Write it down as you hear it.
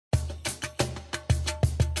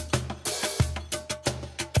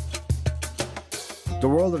The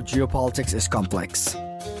world of geopolitics is complex.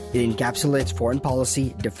 It encapsulates foreign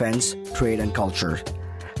policy, defense, trade, and culture.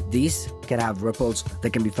 These can have ripples that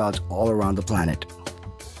can be felt all around the planet.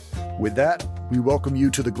 With that, we welcome you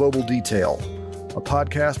to The Global Detail, a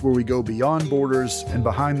podcast where we go beyond borders and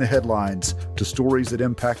behind the headlines to stories that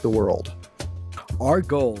impact the world. Our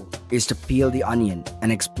goal is to peel the onion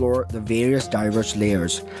and explore the various diverse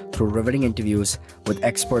layers through riveting interviews with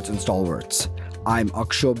experts and stalwarts. I'm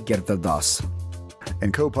Akshob Girtadas.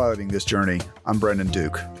 And co-piloting this journey, I'm Brendan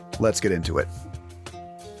Duke. Let's get into it.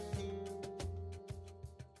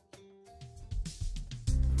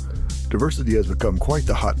 Diversity has become quite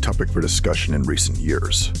the hot topic for discussion in recent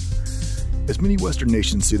years. As many Western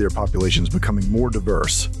nations see their populations becoming more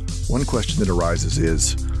diverse, one question that arises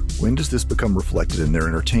is, when does this become reflected in their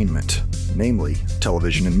entertainment, namely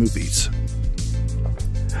television and movies?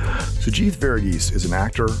 Sugith Varughese is an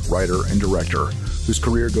actor, writer, and director whose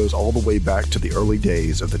career goes all the way back to the early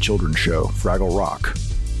days of the children's show Fraggle Rock.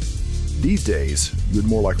 These days, you would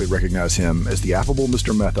more likely recognize him as the affable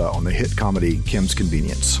Mr. Metha on the hit comedy Kim's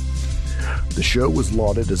Convenience. The show was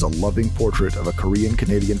lauded as a loving portrait of a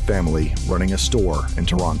Korean-Canadian family running a store in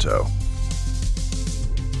Toronto.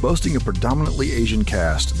 Boasting a predominantly Asian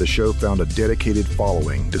cast, the show found a dedicated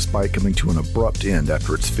following despite coming to an abrupt end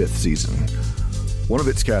after its 5th season. One of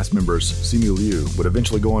its cast members, Simu Liu, would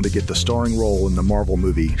eventually go on to get the starring role in the Marvel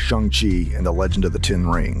movie Shang-Chi and the Legend of the Ten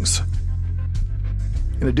Rings.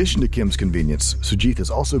 In addition to Kim's Convenience, Sugith has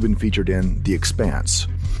also been featured in The Expanse,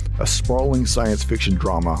 a sprawling science fiction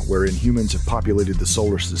drama wherein humans have populated the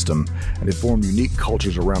solar system and have formed unique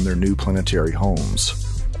cultures around their new planetary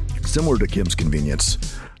homes. Similar to Kim's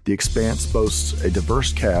Convenience, The Expanse boasts a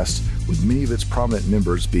diverse cast with many of its prominent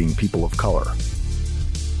members being people of color.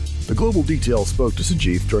 The Global Detail spoke to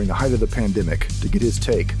Sugith during the height of the pandemic to get his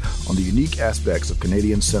take on the unique aspects of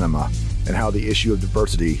Canadian cinema and how the issue of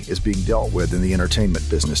diversity is being dealt with in the entertainment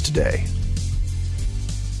business today.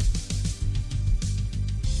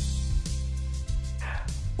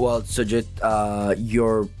 Well, Sugith,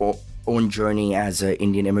 your own journey as an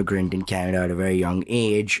Indian immigrant in Canada at a very young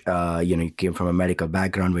age, you came from a medical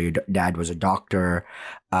background where your dad was a doctor,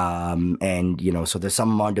 so there's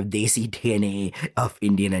some amount of Desi DNA of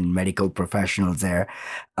Indian and medical professionals there.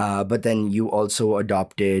 But then you also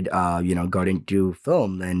adopted, got into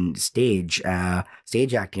film and stage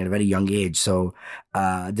acting at a very young age. So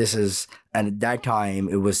and at that time,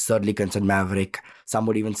 it was certainly considered maverick. Some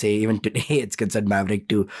would even say, even today, it's considered maverick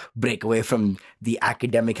to break away from the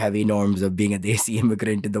academic heavy norms of being a Desi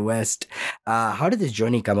immigrant in the West. How did this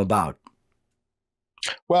journey come about?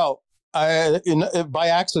 Well, by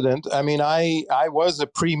accident. I mean, I was a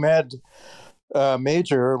pre-med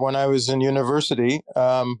major when I was in university,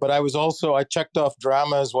 but I checked off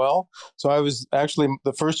drama as well. So I was actually,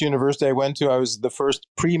 the first university I went to, I was the first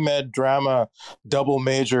pre-med drama double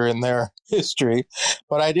major in their history.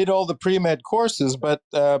 But I did all the pre-med courses, but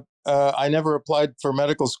I never applied for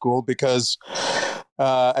medical school because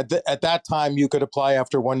at that time you could apply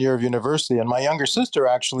after 1 year of university. And my younger sister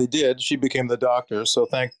actually did. She became the doctor. So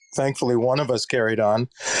thankfully one of us carried on.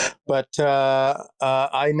 But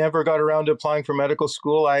I never got around to applying for medical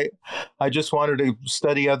school. I just wanted to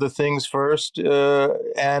study other things first.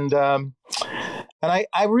 And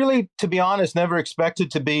I really, to be honest, never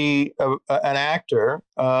expected to be an actor,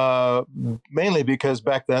 mainly because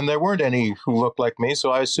back then there weren't any who looked like me.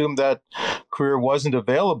 So I assumed that career wasn't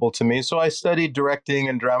available to me. So I studied directing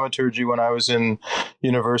and dramaturgy when I was in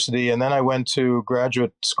university. And then I went to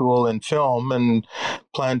graduate school in film and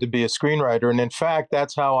planned to be a screenwriter. And in fact,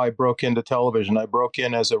 that's how I broke into television. I broke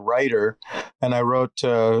in as a writer, and I wrote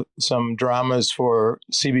some dramas for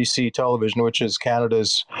CBC Television, which is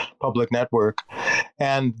Canada's public network.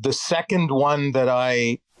 And the second one that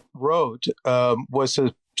I wrote was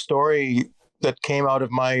a story that came out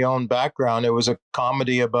of my own background. It was a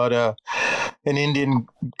comedy about an Indian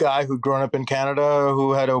guy who'd grown up in Canada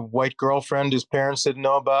who had a white girlfriend his parents didn't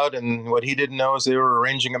know about. And what he didn't know is they were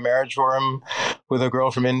arranging a marriage for him with a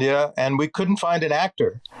girl from India. And we couldn't find an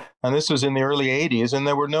actor. And this was in the early 80s. And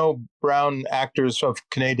there were no brown actors of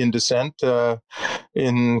Canadian descent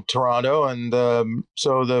in Toronto. And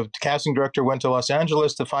so the casting director went to Los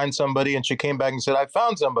Angeles to find somebody. And she came back and said, I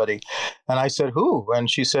found somebody. And I said, who? And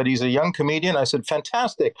she said, he's a young comedian. I said,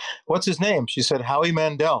 fantastic. What's his name? She said, Howie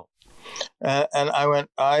Mandel. And I went,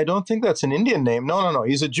 I don't think that's an Indian name. No.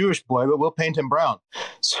 He's a Jewish boy, but we'll paint him brown.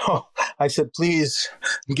 So I said, please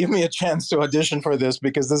give me a chance to audition for this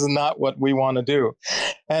because this is not what we want to do.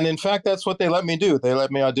 And in fact, that's what they let me do. They let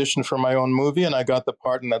me audition for my own movie and I got the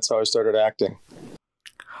part, and that's how I started acting.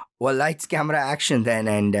 Well, lights, camera, action then,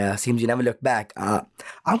 and seems you never look back.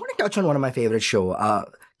 I want to touch on one of my favorite show,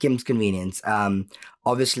 Kim's Convenience.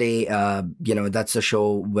 Obviously, that's a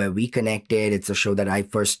show where we connected. It's a show that I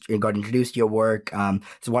first got introduced to your work.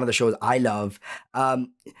 It's one of the shows I love.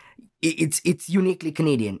 It's uniquely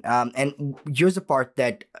Canadian. And here's the part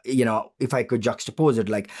that, if I could juxtapose it,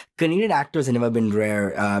 like Canadian actors have never been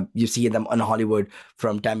rare. You see them on Hollywood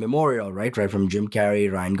from time memorial, right? Right from Jim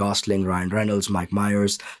Carrey, Ryan Gosling, Ryan Reynolds, Mike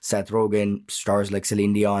Myers, Seth Rogen, stars like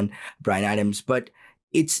Celine Dion, Bryan Adams. But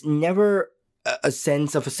it's never a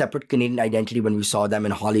sense of a separate Canadian identity when we saw them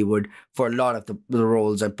in Hollywood for a lot of the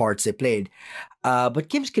roles and parts they played. But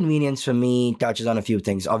Kim's Convenience for me touches on a few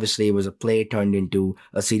things. Obviously, it was a play turned into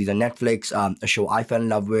a series on Netflix, a show I fell in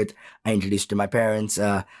love with. I introduced to my parents,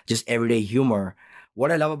 just everyday humor.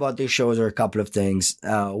 What I love about these shows are a couple of things.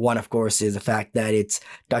 One, of course, is the fact that it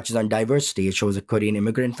touches on diversity. It shows a Korean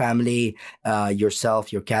immigrant family,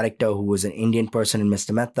 yourself, your character, who was an Indian person in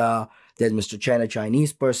Mr. Metha. There's Mr. Chen, a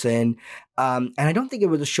Chinese person. And I don't think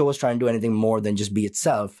the show was trying to do anything more than just be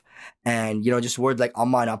itself. And, just words like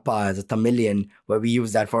Amma and Appa as a Tamilian, where we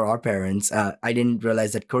use that for our parents. I didn't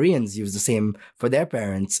realize that Koreans use the same for their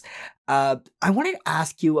parents. I wanted to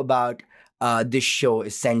ask you about this show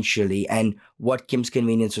essentially and what Kim's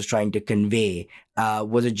Convenience was trying to convey.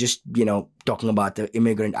 Was it just, talking about the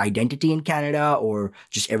immigrant identity in Canada or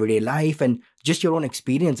just everyday life and just your own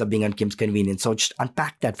experience of being on Kim's Convenience? So just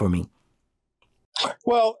unpack that for me.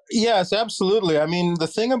 Well, yes, absolutely. I mean, the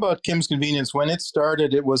thing about Kim's Convenience, when it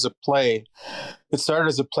started, it was a play. It started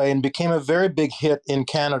as a play and became a very big hit in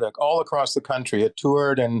Canada, all across the country. It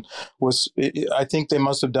toured and I think they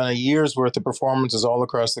must have done a year's worth of performances all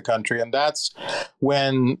across the country. And that's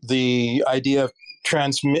when the idea of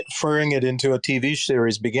transferring it into a TV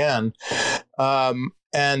series began.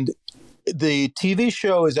 And the TV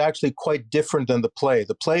show is actually quite different than the play.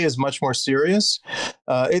 The play is much more serious.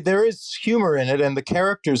 There is humor in it, and the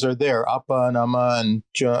characters are there, Appa and Amma and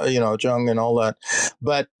Jung and all that.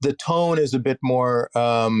 But the tone is a bit more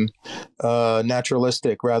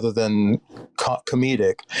naturalistic rather than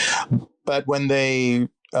comedic. But when they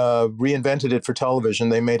reinvented it for television,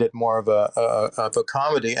 they made it more of a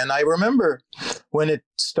comedy. And I remember when it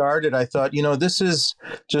started, I thought, this is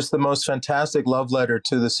just the most fantastic love letter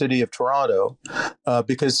to the city of Toronto,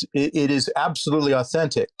 because it is absolutely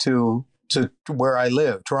authentic to where I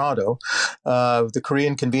live, Toronto. The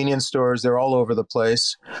Korean convenience stores, they're all over the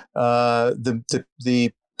place.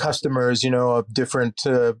 The customers, of different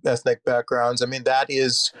ethnic backgrounds. I mean, that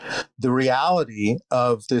is the reality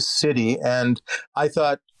of this city. And I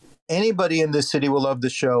thought anybody in this city will love the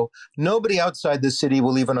show. Nobody outside the city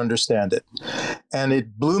will even understand it. And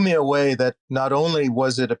it blew me away that not only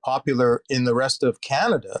was it popular in the rest of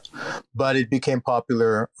Canada, but it became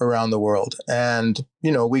popular around the world. And,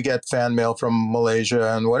 we get fan mail from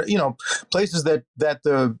Malaysia and places that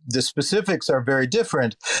the specifics are very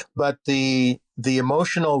different, but the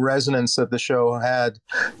emotional resonance that the show had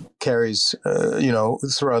carries,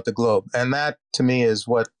 throughout the globe. And that, to me, is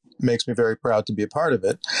what makes me very proud to be a part of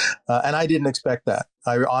it. And I didn't expect that.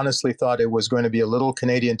 I honestly thought it was going to be a little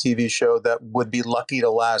Canadian TV show that would be lucky to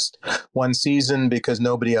last one season because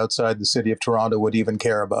nobody outside the city of Toronto would even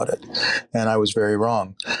care about it. And I was very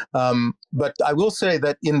wrong. But I will say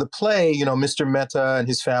that in the play, Mr. Metha and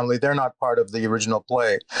his family, they're not part of the original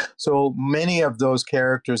play. So many of those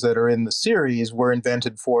characters that are in the series were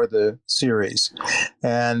invented for the series.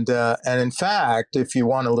 And in fact, if you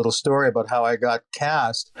want a little story about how I got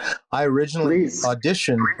cast, I originally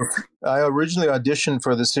auditioned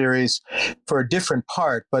for the series for a different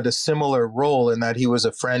part, but a similar role in that he was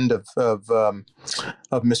a friend of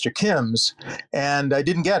Mr. Kim's, and I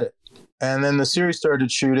didn't get it. And then the series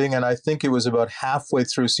started shooting, and I think it was about halfway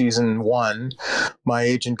through season 1, my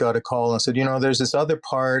agent got a call and said, there's this other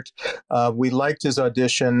part. We liked his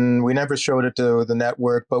audition. We never showed it to the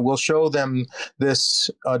network, but we'll show them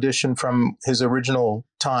this audition from his original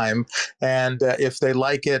time. And if they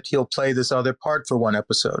like it, he'll play this other part for one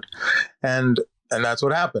episode. And that's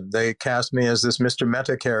what happened. They cast me as this Mr.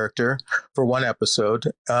 Metha character for one episode.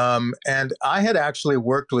 And I had actually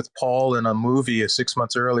worked with Paul in a movie 6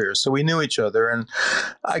 months earlier, so we knew each other. And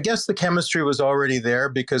I guess the chemistry was already there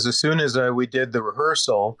because as soon as we did the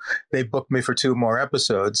rehearsal, they booked me for 2 more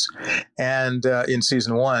episodes and in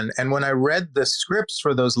season 1. And when I read the scripts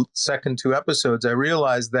for those second 2 episodes, I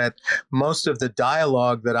realized that most of the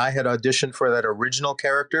dialogue that I had auditioned for that original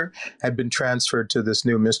character had been transferred to this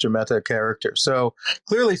new Mr. Metha character. So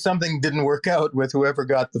clearly something didn't work out with whoever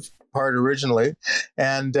got the part originally.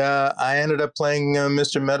 And I ended up playing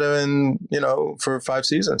Mr. Metha for 5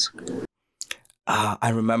 seasons. I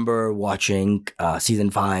remember watching season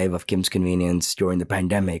 5 of Kim's Convenience during the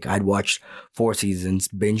pandemic. I'd watched 4 seasons,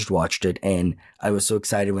 binged watched it, and I was so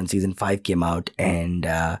excited when season 5 came out. And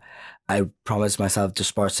I promised myself to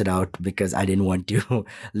sparse it out because I didn't want to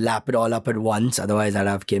lap it all up at once. Otherwise, I'd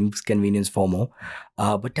have Kim's Convenience FOMO.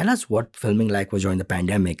 But tell us what filming like was during the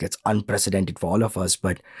pandemic. It's unprecedented for all of us,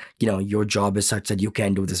 but your job is such that you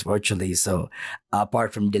can do this virtually. So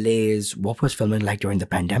apart from delays, what was filming like during the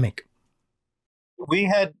pandemic? We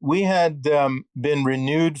had been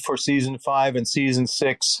renewed for season 5 and season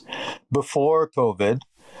 6 before COVID.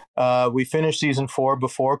 We finished season 4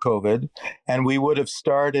 before COVID, and we would have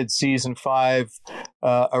started season 5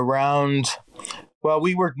 around. Well,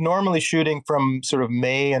 we were normally shooting from sort of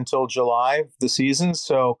May until July, the season.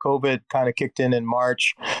 So COVID kind of kicked in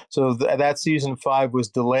March. So that season 5 was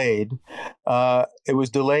delayed. It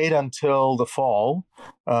was delayed until the fall.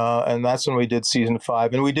 And that's when we did season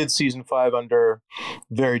 5. And we did season 5 under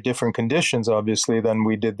very different conditions, obviously, than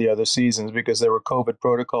we did the other seasons, because there were COVID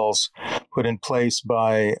protocols put in place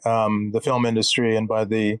by the film industry and by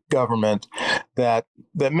the government that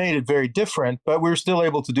made it very different. But we were still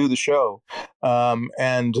able to do the show. I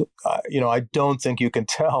don't think you can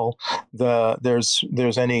tell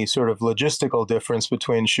there's any sort of logistical difference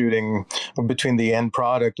between the end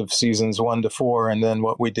product of seasons 1 to 4 and then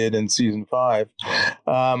what we did in season 5.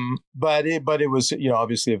 But it was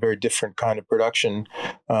obviously a very different kind of production,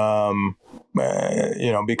 because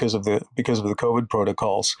of the COVID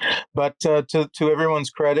protocols. But to everyone's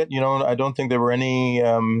credit, I don't think there were any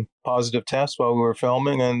positive tests while we were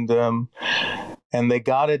filming, and they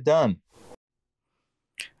got it done.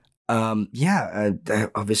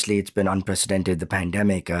 Obviously it's been unprecedented, the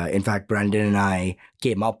pandemic. In fact, Brandon and I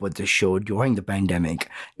came up with the show during the pandemic,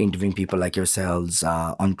 interviewing people like yourselves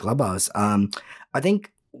on Clubhouse. I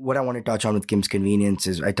think what I want to touch on with Kim's Convenience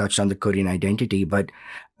is I touched on the Korean identity, but,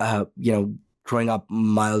 growing up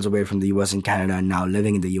miles away from the US and Canada and now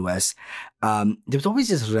living in the US, there's always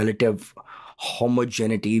this relative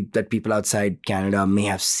homogeneity that people outside Canada may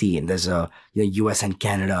have seen. There's a US and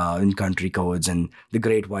Canada in country codes and the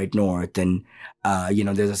Great White North, and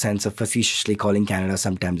there's a sense of facetiously calling Canada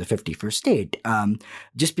sometimes a 51st state,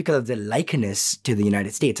 just because of the likeness to the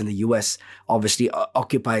United States. And the US obviously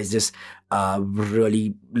occupies this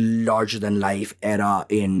really larger than life era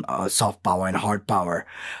in soft power and hard power.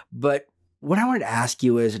 But what I wanted to ask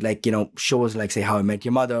you is, shows like, say, How I Met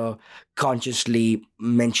Your Mother consciously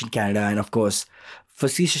mention Canada and, of course,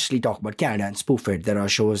 facetiously talk about Canada and spoof it. There are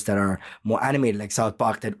shows that are more animated, like South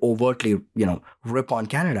Park, that overtly, rip on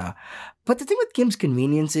Canada. But the thing with Kim's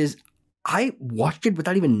Convenience is I watched it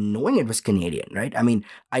without even knowing it was Canadian, right? I mean,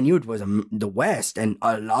 I knew it was the West, and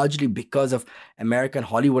largely because of American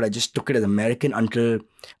Hollywood, I just took it as American until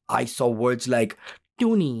I saw words like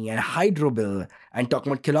Toonie and Hydrobill and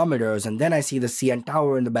talking about kilometers, and then I see the CN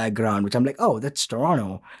Tower in the background, which I'm like, oh, that's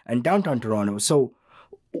Toronto and downtown Toronto. So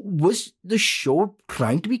was the show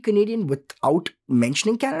trying to be Canadian without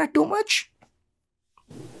mentioning Canada too much?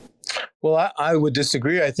 Well, I would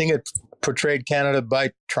disagree. I think it portrayed Canada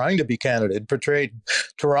by trying to be Canada. It portrayed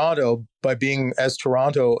Toronto by being as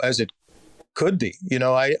Toronto as it could be.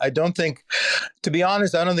 I don't think, to be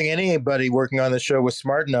honest, I don't think anybody working on the show was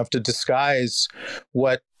smart enough to disguise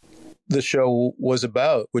what the show was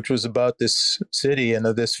about, which was about this city and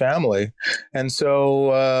this family. And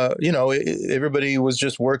so, everybody was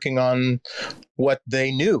just working on what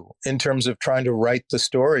they knew in terms of trying to write the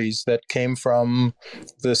stories that came from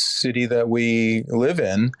the city that we live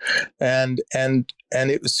in. And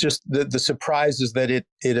it was just the surprise is that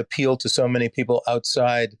it appealed to so many people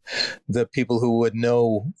outside the people who would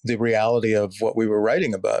know the reality of what we were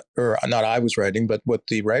writing about, or not I was writing, but what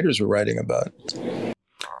the writers were writing about.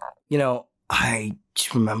 I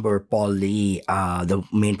just remember Paul Lee, the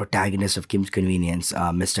main protagonist of Kim's Convenience,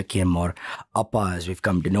 Mr. Kim, or Appa as we've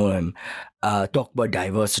come to know him, talk about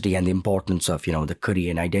diversity and the importance of, the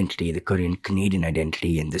Korean identity, the Korean Canadian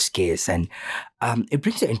identity in this case. And it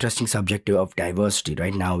brings an interesting subject of diversity.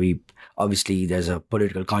 Right now, obviously there's a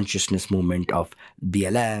political consciousness movement of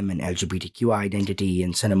BLM and LGBTQ identity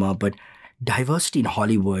in cinema, but diversity in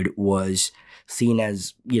Hollywood was seen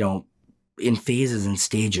as, in phases and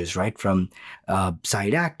stages, right? From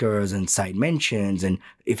side actors and side mentions. And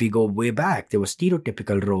if you go way back, there were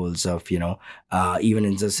stereotypical roles of, even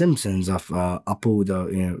in The Simpsons, of Apu,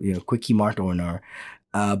 the quickie mart owner.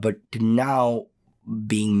 But now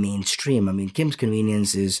being mainstream, I mean, Kim's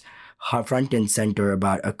Convenience is front and center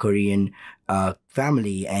about a Korean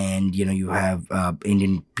family, and you have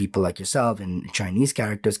Indian people like yourself and Chinese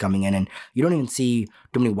characters coming in, and you don't even see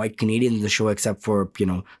too many white Canadians in the show except for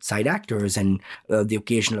side actors and the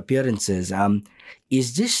occasional appearances.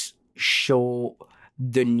 Is this show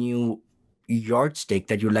the new yardstick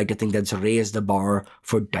that you'd like to think that's raised the bar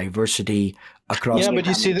for diversity across? Yeah, but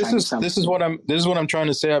you see, this is what I'm trying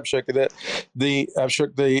to say, Abhishek. That the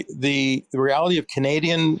reality of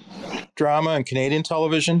Canadian drama and Canadian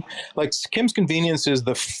television, like Kim's Convenience, is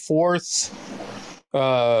the fourth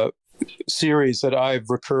series that I've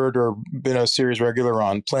recurred or been a series regular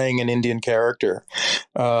on, playing an Indian character.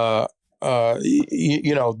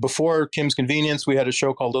 Before Kim's Convenience, we had a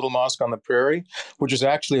show called Little Mosque on the Prairie, which is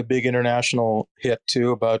actually a big international hit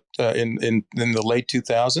too, about in the late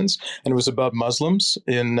 2000s, and it was about Muslims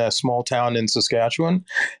in a small town in Saskatchewan.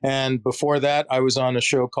 And before that, I was on a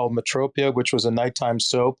show called Metropia, which was a nighttime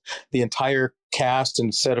soap. The entire cast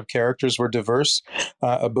and set of characters were diverse.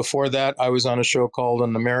 Before that, I was on a show called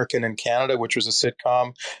An American in Canada, which was a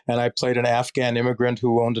sitcom, and I played an Afghan immigrant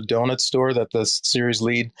who owned a donut store that the series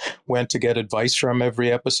lead went to get advice from every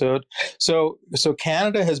episode. So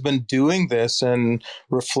Canada has been doing this and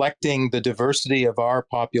reflecting the diversity of our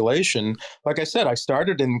population. Like I said, I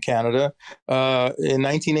started in Canada in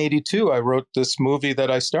 1982. I wrote this movie that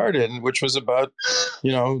I started, which was about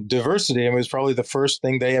diversity, and it was probably the first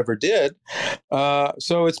thing they ever did.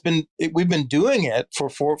 So we've been doing it for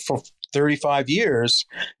 35 years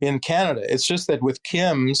in Canada. It's just that with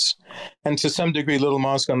Kim's, and to some degree Little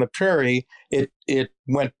Mosque on the Prairie, it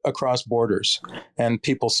went across borders and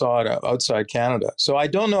people saw it outside Canada. So I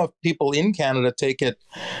don't know if people in Canada take it,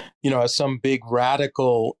 as some big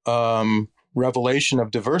radical revelation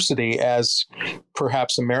of diversity as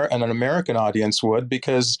perhaps an American audience would,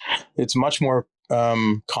 because it's much more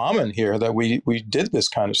common here that we did this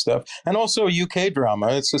kind of stuff. And also UK drama.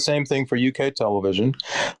 It's the same thing for UK television.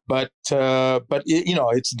 But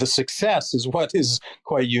it's the success is what is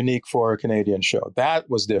quite unique for a Canadian show. That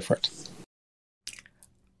was different.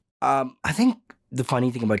 I think the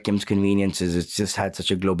funny thing about Kim's Convenience is it's just had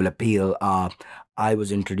such a global appeal. I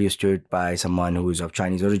was introduced to it by someone who's of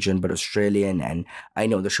Chinese origin but Australian, and I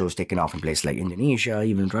know the show's taken off in places like Indonesia,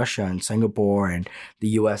 even Russia and Singapore, and the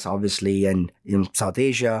US obviously, and in South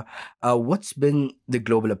Asia. What's been the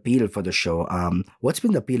global appeal for the show? What's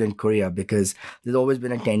been the appeal in Korea? Because there's always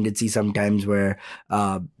been a tendency sometimes where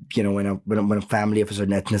when a family of a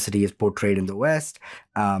certain ethnicity is portrayed in the West,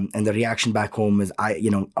 and the reaction back home is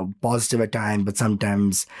positive at times, but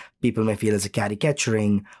sometimes people may feel as a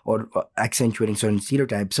caricaturing or accentuating certain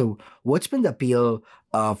stereotypes. So what's been the appeal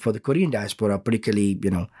for the Korean diaspora, particularly,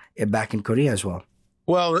 back in Korea as well?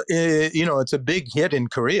 Well, it's a big hit in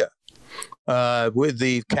Korea. With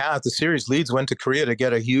the cast, the series leads went to Korea to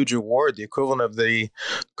get a huge award, the equivalent of the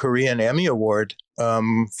Korean Emmy Award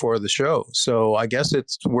for the show. So I guess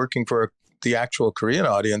it's working for the actual Korean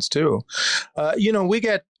audience too. I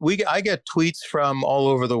get tweets from all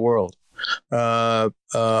over the world. The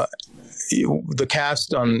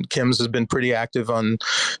cast on Kim's has been pretty active on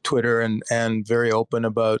Twitter and very open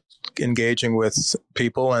about engaging with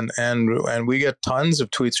people, and we get tons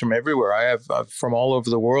of tweets from everywhere. I have from all over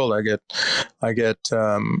the world. I get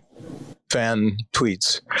fan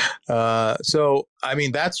tweets. So, I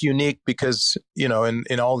mean, that's unique because,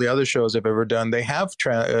 in all the other shows I've ever done, they have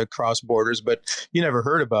cross borders, but you never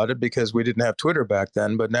heard about it because we didn't have Twitter back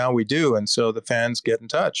then, but now we do. And so the fans get in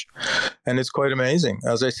touch, and it's quite amazing.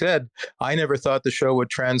 As I said, I never thought the show would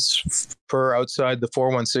transfer outside the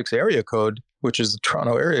 416 area code, which is the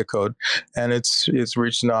Toronto area code, and it's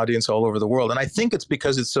reached an audience all over the world. And I think it's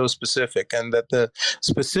because it's so specific, and that the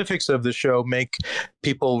specifics of the show make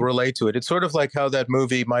people relate to it. It's sort of like how that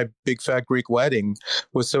movie, My Big Fat Greek Wedding,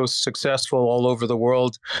 was so successful all over the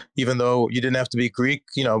world, even though you didn't have to be Greek.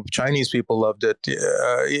 Chinese people loved it,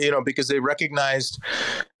 because they recognized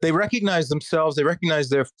themselves, they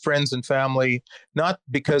recognized their friends and family, not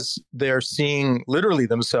because they're seeing literally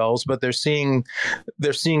themselves, but they're seeing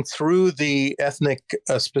through the ethnic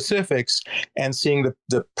specifics and seeing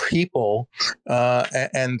the people,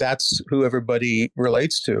 and that's who everybody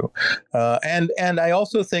relates to. And I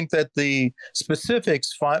also think that the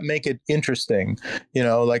specifics make it interesting. You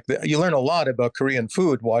learn a lot about Korean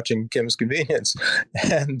food watching Kim's Convenience,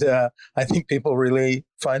 and I think people really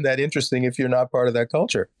find that interesting if you're not part of that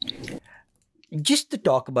culture. Just to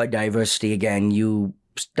talk about diversity again, you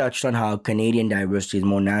touched on how Canadian diversity is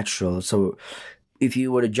more natural. So if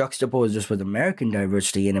you were to juxtapose this with American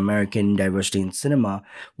diversity and American diversity in cinema,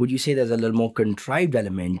 would you say there's a little more contrived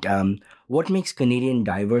element? What makes Canadian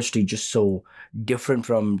diversity just so different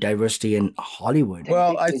from diversity in Hollywood?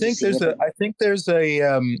 Well, I think there's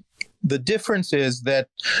a the difference is that,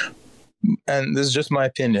 and this is just my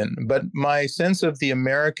opinion, but my sense of the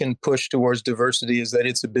American push towards diversity is that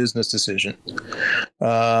it's a business decision.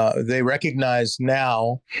 They recognize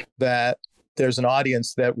now that there's an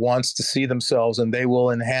audience that wants to see themselves, and they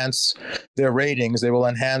will enhance their ratings, they will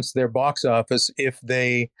enhance their box office if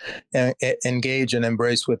they engage and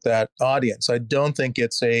embrace with that audience. I don't think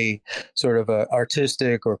it's a sort of a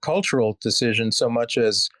artistic or cultural decision so much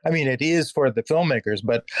as, I mean, it is for the filmmakers,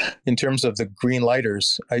 but in terms of the green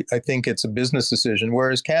lighters, I think it's a business decision.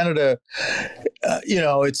 Whereas Canada,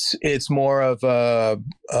 it's more of a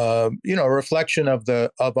reflection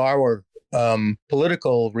of our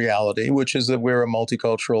political reality, which is that we're a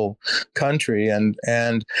multicultural country, and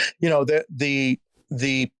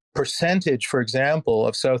the percentage, for example,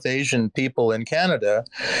 of South Asian people in Canada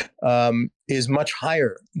is much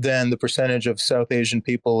higher than the percentage of South Asian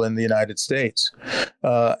people in the United States,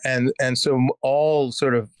 and so all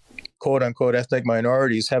sort of quote unquote ethnic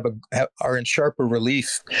minorities are in sharper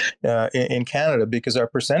relief in Canada because our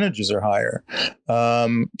percentages are higher.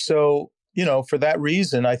 So for that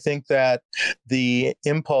reason, I think that the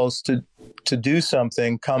impulse to do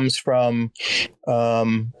something comes from a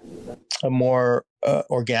more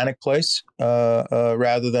organic place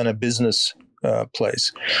rather than a business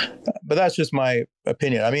place. But that's just my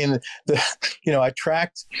opinion. I mean, I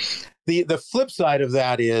tracked the flip side of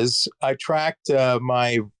that is I tracked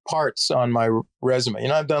my parts on my resume.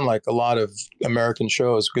 I've done like a lot of American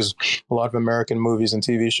shows because a lot of American movies and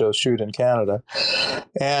TV shows shoot in Canada.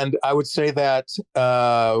 And I would say that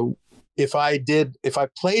if I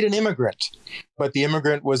played an immigrant, but the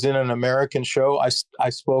immigrant was in an American show, I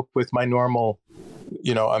spoke with my normal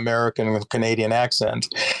American with Canadian accent.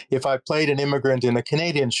 If I played an immigrant in a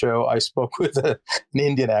Canadian show, I spoke with an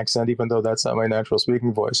Indian accent, even though that's not my natural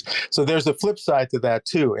speaking voice. So there's a flip side to that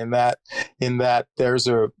too, in that there's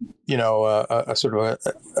a sort of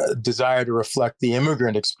a desire to reflect the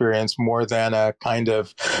immigrant experience more than a kind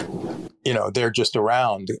of, they're just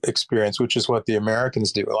around experience, which is what the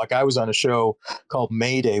Americans do. Like I was on a show called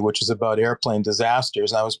Mayday, which is about airplane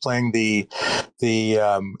disasters, and I was playing the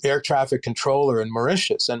air traffic controller in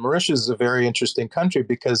Mauritius. And Mauritius is a very interesting country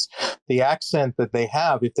because the accent that they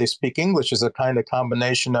have, if they speak English, is a kind of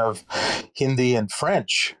combination of Hindi and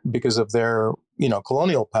French because of their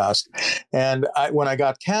colonial past. And when I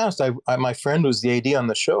got cast, my friend was the AD on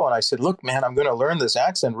the show, and I said, "Look, man, I'm going to learn this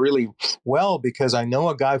accent really well because I know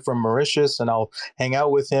a guy from Mauritius, and I'll hang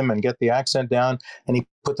out with him and get the accent down." And he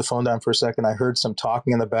put the phone down for a second. I heard some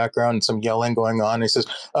talking in the background and some yelling going on. He says,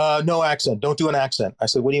 "No accent. Don't do an accent." I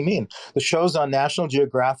said, "What do you mean? The show's on National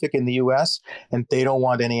Geographic in the U.S. and they don't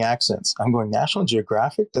want any accents." I'm going, National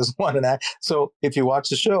Geographic doesn't want an accent. So if you watch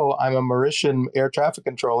the show, I'm a Mauritian air traffic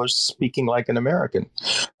controller speaking like an American.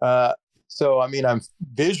 So, I mean, I'm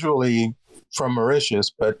visually from Mauritius,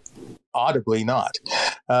 but audibly not.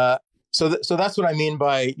 So that's what I mean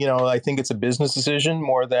by, I think it's a business decision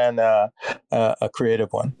more than a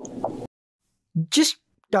creative one. Just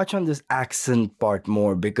touch on this accent part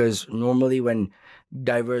more, because normally when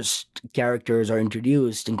diverse characters are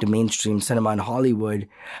introduced into mainstream cinema in Hollywood,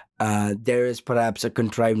 there is perhaps a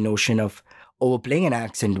contrived notion of overplaying an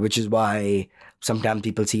accent, which is why sometimes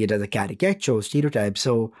people see it as a caricature stereotype.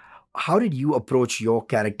 So how did you approach your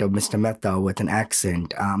character, Mr. Metha, with an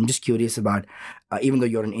accent? I'm just curious about, even though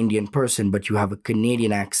you're an Indian person, but you have a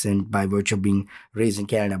Canadian accent by virtue of being raised in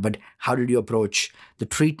Canada. But how did you approach the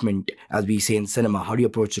treatment, as we say in cinema? How do you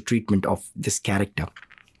approach the treatment of this character?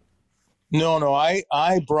 No,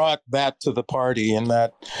 I brought that to the party in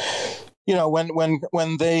that, when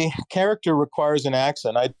the character requires an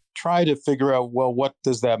accent, I try to figure out, well, what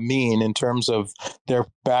does that mean in terms of their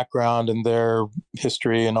background and their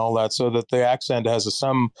history and all that, so that the accent has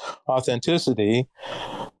some authenticity,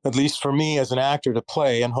 at least for me as an actor to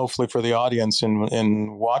play, and hopefully for the audience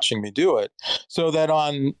in watching me do it. So that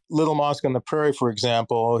on Little Mosque on the Prairie, for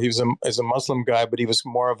example, he was a Muslim guy, but he was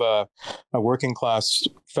more of a working class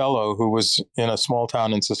fellow who was in a small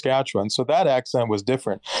town in Saskatchewan. So that accent was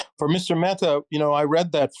different. For Mr. Metha, I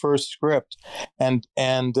read that first script, and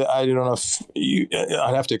I don't know if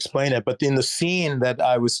I'd have to explain it, but in the scene that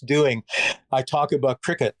I was doing, I talk about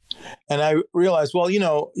cricket, and I realized, well,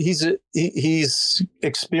 he's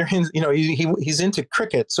experienced, he's into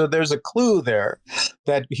cricket, so there's a clue there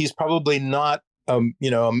that he's probably not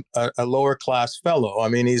a lower class fellow. I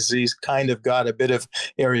mean, he's kind of got a bit of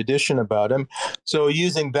erudition about him. So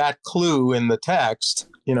using that clue in the text,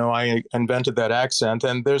 I invented that accent.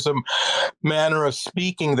 And there's a manner of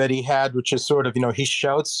speaking that he had, which is sort of, he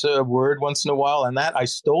shouts a word once in a while. And that I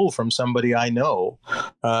stole from somebody I know.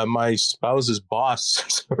 My spouse's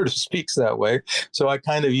boss sort of speaks that way. So I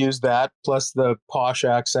kind of used that plus the posh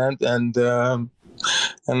accent. And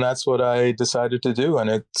that's what I decided to do. And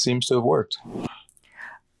it seems to have worked.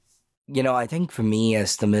 I think for me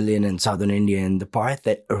as Tamilian and Southern Indian, the part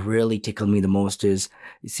that really tickled me the most is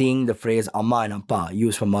seeing the phrase Amma and Appa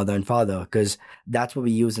used for mother and father, because that's what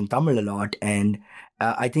we use in Tamil a lot. And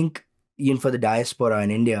I think even for the diaspora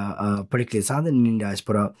in India, particularly Southern Indian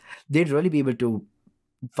diaspora, they'd really be able to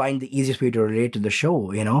find the easiest way to relate to the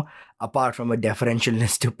show, apart from a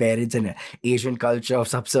deferentialness to parents and Asian culture of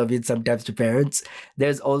subservience sometimes to parents.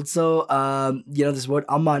 There's also, this word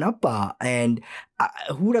Amma and Appa. And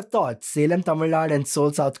who would have thought Salem, Tamil Nadu and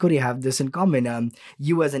Seoul, South Korea have this in common?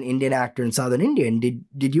 You as an Indian actor in Southern Indian,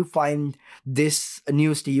 did you find this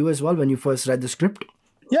news to you as well when you first read the script?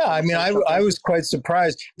 Yeah, I mean, I was quite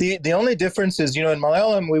surprised. The only difference is, in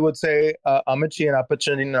Malayalam, we would say Amachi and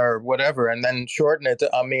Appachan or whatever, and then shorten it to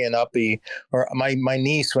Ami and Appi. Or my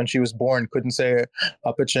niece, when she was born, couldn't say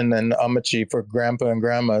Appachan and Amachi for grandpa and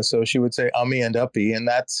grandma, so she would say Ami and Appi, and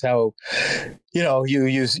that's how, you know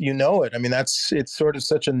it. I mean, it's sort of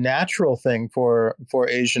such a natural thing for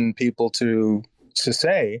Asian people to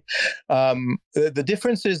say. The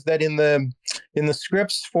difference is that in the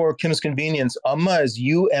scripts for Kim's Convenience, Amma is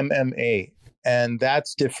UMMA, and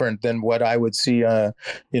that's different than what I would see.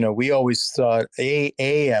 We always thought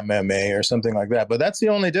AAMMA or something like that, but that's the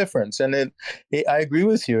only difference. And I agree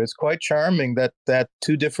with you. It's quite charming that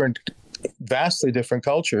two different, vastly different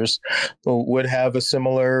cultures would have a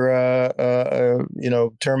similar,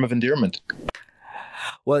 term of endearment.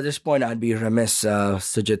 Well, at this point, I'd be remiss,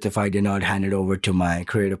 Sugith, if I did not hand it over to my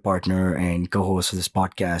creative partner and co-host of this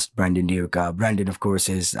podcast, Brandon Duke. Brandon, of course,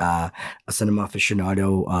 is a cinema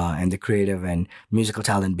aficionado and the creative and musical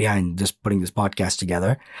talent behind putting this podcast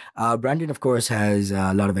together. Brandon, of course, has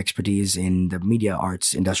a lot of expertise in the media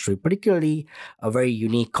arts industry, particularly a very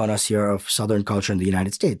unique connoisseur of Southern culture in the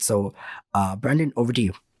United States. So, Brandon, over to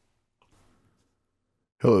you.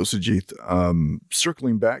 Hello, Sugith.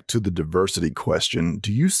 Circling back to the diversity question,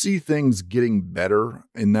 do you see things getting better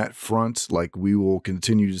in that front? Like we will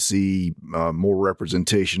continue to see more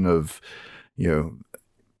representation of,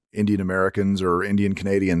 Indian Americans or Indian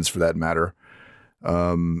Canadians for that matter.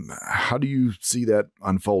 How do you see that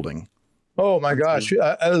unfolding? Oh my gosh!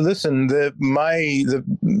 Listen,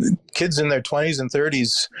 the kids in their 20s and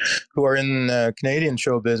 30s who are in Canadian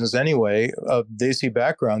show business anyway, of Desi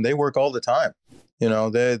background, they work all the time.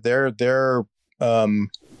 Their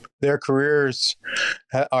careers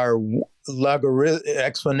are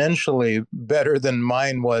exponentially better than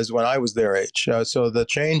mine was when I was their age. So the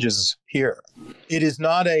change is here. It is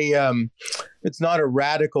not it's not a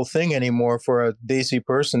radical thing anymore for a Desi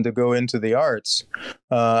person to go into the arts.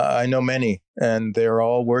 I know many, and they're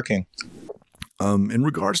all working. In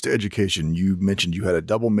regards to education, you mentioned you had a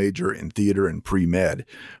double major in theater and pre-med,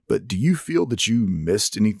 but do you feel that you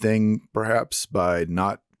missed anything perhaps by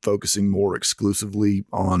not focusing more exclusively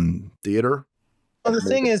on theater? Well, the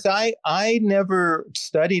thing is, I never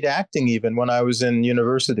studied acting even when I was in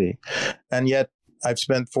university, and yet I've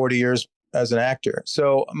spent 40 years as an actor.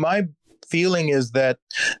 So my feeling is that,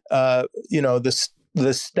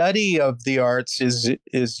 the study of the arts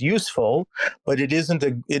is useful, but it isn't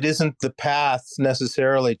the path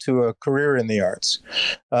necessarily to a career in the arts.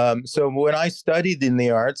 So when I studied in the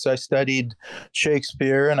arts, I studied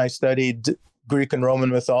Shakespeare and I studied Greek and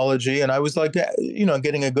Roman mythology, and I was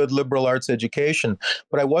getting a good liberal arts education,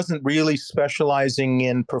 but I wasn't really specializing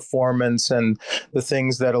in performance and the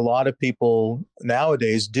things that a lot of people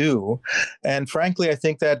nowadays do. And frankly, I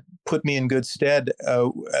think that put me in good stead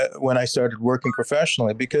when I started working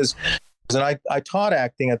professionally, because I taught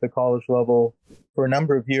acting at the college level for a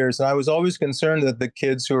number of years. And I was always concerned that the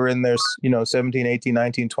kids who are in their, 17, 18,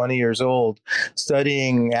 19, 20 years old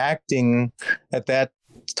studying acting at that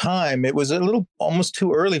time, it was a little almost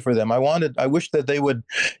too early for them. I wish that they would,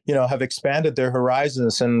 have expanded their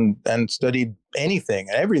horizons and studied anything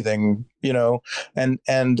and everything,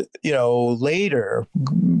 and later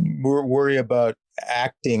worry about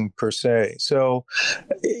acting per se. So,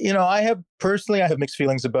 I have mixed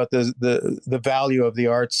feelings about the value of the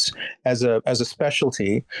arts as a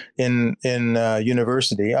specialty in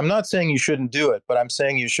university. I'm not saying you shouldn't do it, but I'm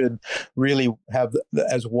saying you should really have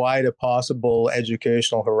as wide a possible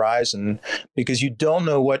educational horizon, because you don't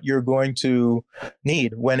know what you're going to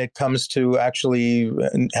need when it comes to actually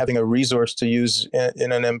having a resource to use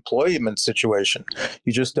in an employment situation.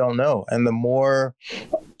 You just don't know. And the more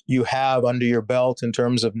you have under your belt in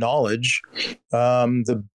terms of knowledge,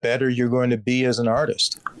 the better you're going to be as an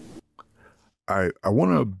artist. I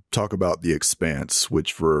want to talk about The Expanse,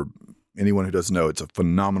 which, for anyone who doesn't know, it's a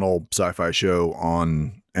phenomenal sci-fi show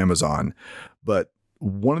on Amazon. But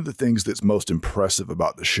one of the things that's most impressive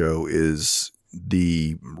about the show is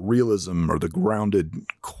the realism or the grounded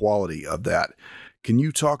quality of that. Can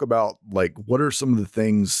you talk about, like, what are some of the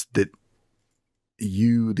things that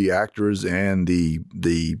you, the actors, and the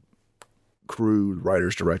crew,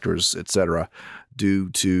 writers, directors, etc., do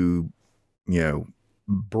to,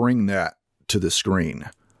 bring that to the screen?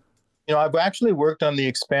 I've actually worked on The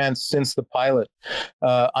Expanse since the pilot,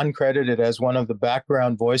 uncredited as one of the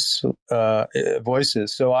background voices.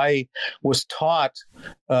 So I was taught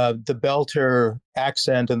the Belter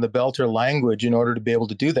accent and the Belter language in order to be able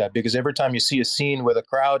to do that, because every time you see a scene with a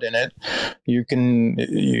crowd in it,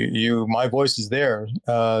 my voice is there,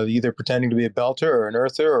 either pretending to be a Belter or an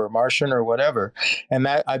Earther or a Martian or whatever. And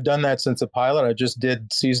that I've done that since the pilot. I just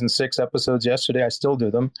did season 6 episodes yesterday. I still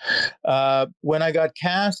do them. When I got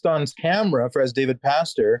cast on camera as David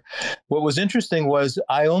Pastor, what was interesting was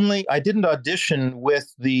I didn't audition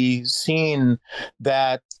with the scene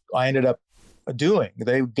that I ended up doing.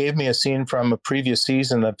 They gave me a scene from a previous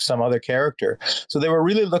season of some other character. So they were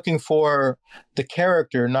really looking for the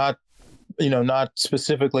character, not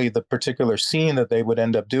specifically the particular scene that they would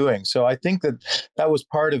end up doing. So I think that was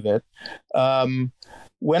part of it.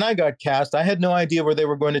 When I got cast, I had no idea where they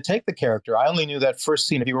were going to take the character. I only knew that first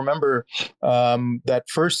scene. If you remember that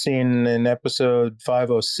first scene in episode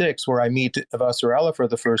 506, where I meet Vasarala for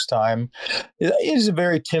the first time, he's a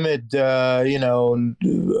very timid,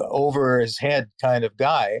 over his head kind of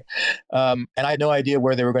guy. And I had no idea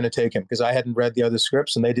where they were going to take him, because I hadn't read the other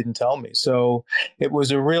scripts and they didn't tell me. So it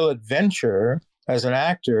was a real adventure as an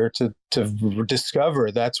actor to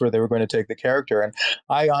discover that's where they were going to take the character. And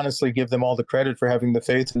I honestly give them all the credit for having the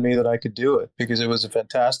faith in me that I could do it, because it was a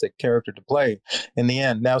fantastic character to play in the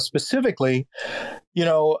end. Now, specifically,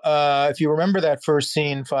 if you remember that first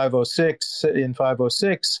scene, in 506,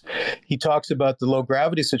 he talks about the low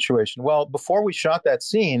gravity situation. Well, before we shot that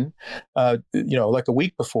scene, like a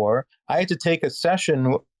week before, I had to take a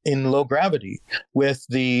session in low gravity with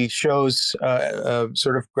the show's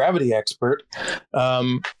sort of gravity expert.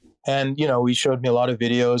 And, he showed me a lot of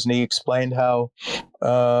videos, and he explained how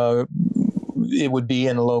it would be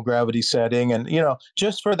in a low gravity setting. And,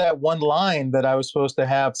 just for that one line that I was supposed to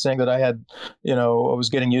have saying that I had, I was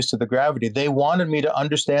getting used to the gravity, they wanted me to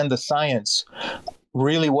understand the science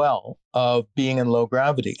really well of being in low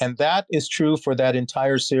gravity. And that is true for that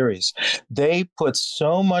entire series. They put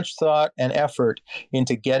so much thought and effort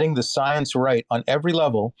into getting the science right on every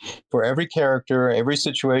level for every character, every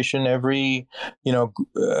situation, every,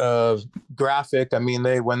 graphic. I mean,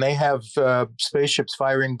 when they have spaceships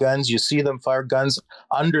firing guns, you see them fire guns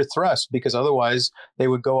under thrust, because otherwise they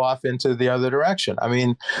would go off into the other direction. I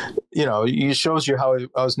mean, it shows you how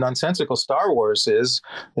nonsensical Star Wars is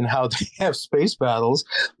and how they have space battles,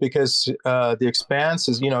 because The Expanse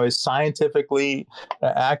is scientifically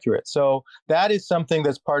accurate. So that is something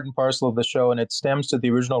that's part and parcel of the show, and it stems to the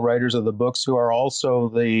original writers of the books, who are also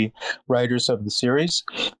the writers of the series,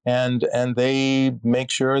 and they make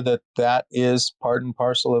sure that is part and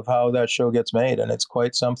parcel of how that show gets made, and it's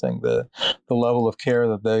quite something. The level of care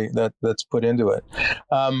that's put into it.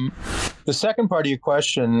 The second part of your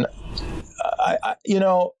question,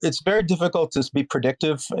 it's very difficult to be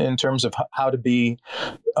predictive in terms of how to be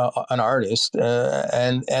an artist,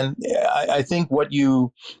 and I think what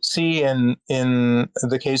you see in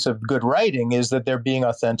the case of good writing is that they're being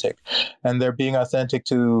authentic, and they're being authentic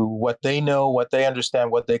to what they know, what they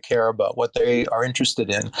understand, what they care about, what they are interested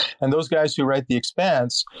in. And those guys who write The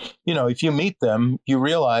Expanse, if you meet them, you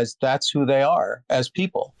realize that's who they are as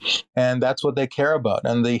people, and that's what they care about.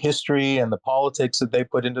 And the history and the politics that they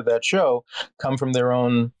put into that show come from their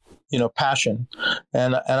own passion.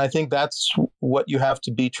 And I think that's what you have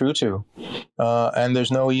to be true to. And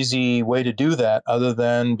there's no easy way to do that other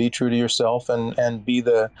than be true to yourself and be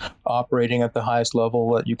operating at the highest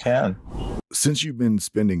level that you can. Since you've been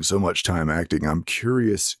spending so much time acting, I'm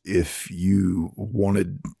curious if you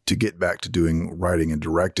wanted to get back to doing writing and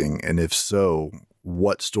directing. And if so,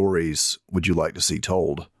 what stories would you like to see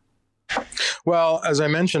told? Well, as I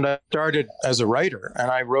mentioned, I started as a writer,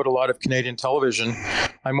 and I wrote a lot of Canadian television.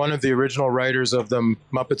 I'm one of the original writers of the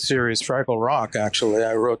Muppet series Fraggle Rock, actually.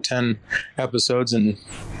 I wrote 10 episodes, and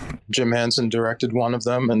Jim Henson directed one of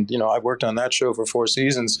them, and, I worked on that show for 4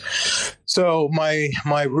 seasons. So my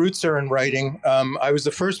roots are in writing. I was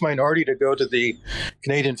the first minority to go to the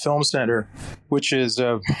Canadian Film Centre, which is,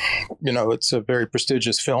 it's a very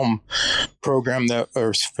prestigious film program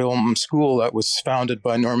or film school that was founded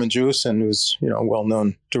by Norman Jewison, who's, a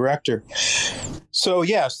well-known director. So,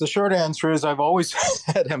 yes, the short answer is I've always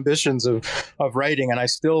had ambitions of writing, and I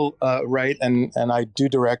still write and I do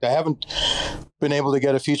direct. I haven't been able to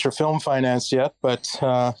get a feature film financed yet, but,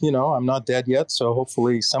 I'm not dead yet, so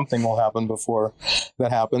hopefully something will happen before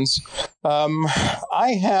that happens.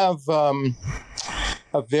 I have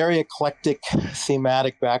a very eclectic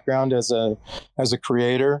thematic background as a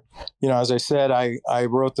creator. As I said, I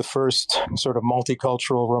wrote the first sort of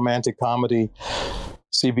multicultural romantic comedy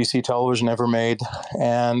CBC television ever made,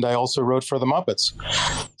 and I also wrote for the Muppets.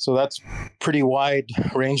 So that's pretty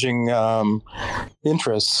wide-ranging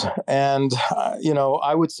interests. And,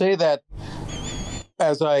 I would say that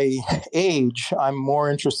as I age, I'm more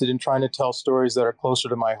interested in trying to tell stories that are closer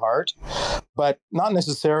to my heart, but not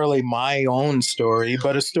necessarily my own story,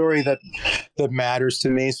 but a story that matters to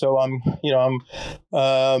me. So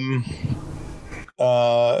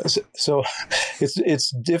so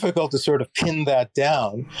it's difficult to sort of pin that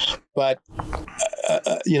down, but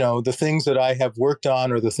the things that I have worked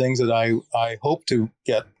on or the things that I hope to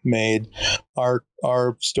get made are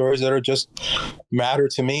stories that are just matter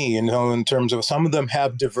to me, in terms of some of them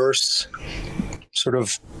have diverse sort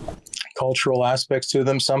of cultural aspects to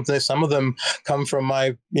them. Some of them come from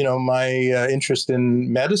my interest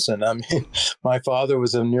in medicine. I mean, my father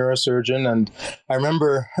was a neurosurgeon, and I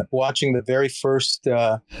remember watching the very first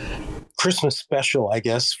Christmas special, I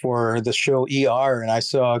guess, for the show ER, and I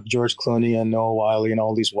saw George Clooney and Noah Wyle and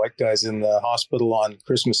all these white guys in the hospital on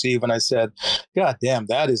Christmas Eve, and I said, God damn,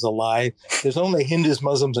 that is a lie. There's only Hindus,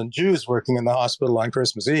 Muslims, and Jews working in the hospital on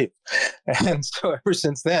Christmas Eve. And so ever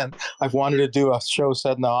since then, I've wanted to do a show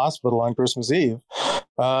set in the hospital on Christmas Eve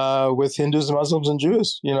with Hindus, Muslims, and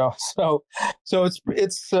Jews. So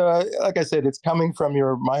it's like I said, it's coming from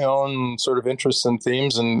my own sort of interests and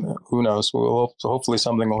themes, and who knows? Hopefully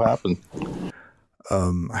something will happen.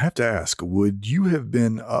 I have to ask, would you have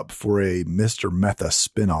been up for a Mr. Metha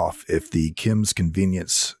spinoff if the Kim's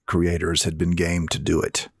Convenience creators had been game to do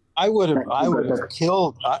it? I would have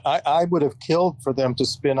killed for them to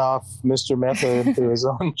spin off Mr. Metha into his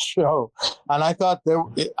own show, and I thought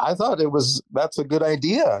that's a good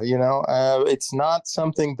idea. It's not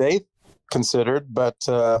something they considered, but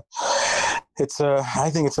I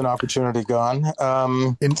think it's an opportunity gone.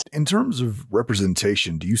 In terms of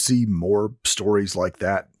representation, do you see more stories like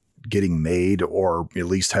that getting made, or at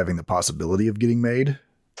least having the possibility of getting made?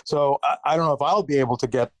 So I don't know if I'll be able to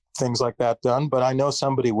get things like that done, but I know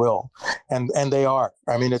somebody will, and they are.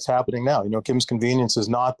 I mean, it's happening now. Kim's Convenience is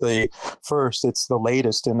not the first; it's the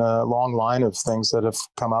latest in a long line of things that have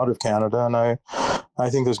come out of Canada, and I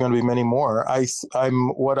think there's going to be many more.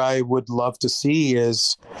 What I would love to see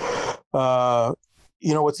is.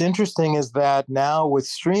 What's interesting is that now with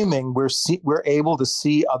streaming, we're able to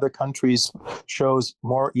see other countries' shows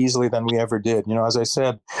more easily than we ever did. As I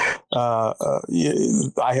said, I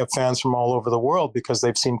have fans from all over the world because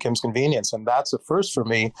they've seen Kim's Convenience, and that's a first for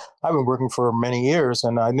me. I've been working for many years,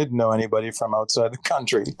 and I didn't know anybody from outside the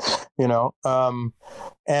country.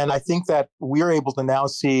 And I think that we're able to now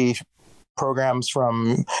see programs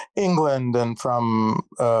from England and from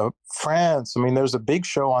France. I mean, there's a big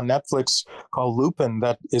show on Netflix called Lupin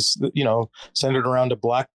that is, centered around a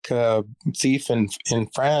black thief in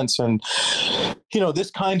France. And, this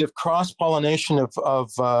kind of cross-pollination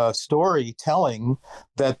of storytelling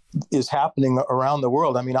that is happening around the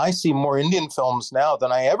world. I mean, I see more Indian films now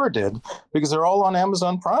than I ever did because they're all on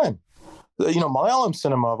Amazon Prime. Malayalam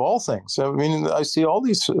cinema of all things. I mean, I see all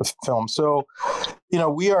these films. So,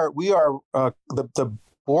 we are the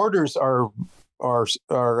borders are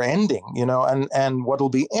ending, and what will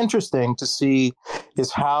be interesting to see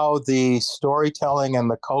is how the storytelling and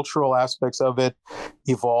the cultural aspects of it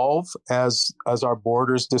evolve as our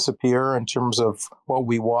borders disappear in terms of what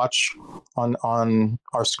we watch on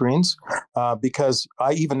our screens. Because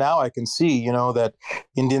even now I can see, that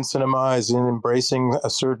Indian cinema is embracing a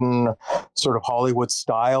certain sort of Hollywood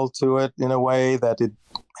style to it in a way that it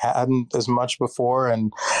hadn't as much before.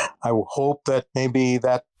 And I hope that maybe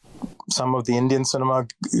that some of the Indian cinema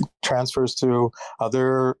transfers to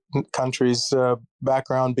other countries'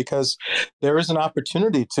 background, because there is an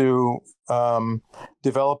opportunity to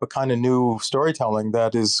develop a kind of new storytelling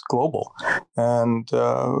that is global. And,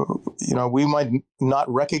 we might not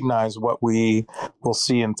recognize what we will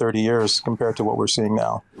see in 30 years compared to what we're seeing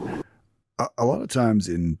now. A lot of times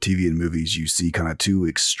in TV and movies, you see kind of two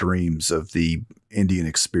extremes of the Indian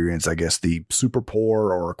experience, I guess, the super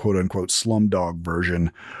poor or quote unquote slumdog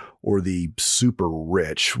version, or the super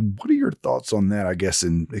rich. What are your thoughts on that, I guess,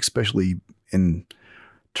 and especially in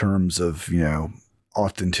terms of,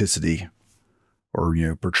 authenticity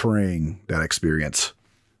or, portraying that experience?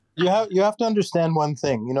 You have to understand one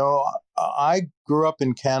thing. I grew up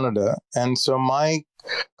in Canada, and so my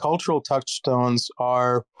cultural touchstones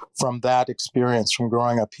are from that experience, from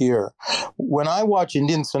growing up here. When I watch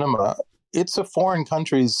Indian cinema, it's a foreign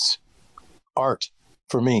country's art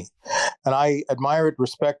for me. And I admire it,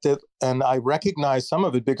 respect it, and I recognize some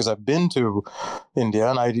of it because I've been to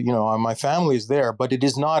India and my family is there, but it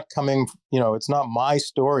is not coming, it's not my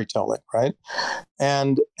storytelling, right?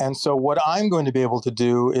 And so what I'm going to be able to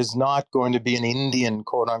do is not going to be an Indian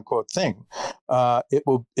quote unquote thing. It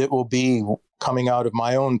will be coming out of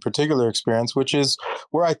my own particular experience, which is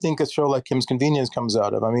where I think a show like Kim's Convenience comes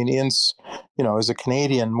out of. I mean, Ian's, is a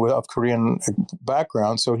Canadian of Korean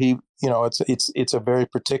background, so he, it's a very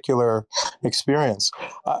particular experience.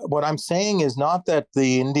 What I'm saying is not that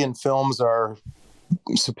the Indian films are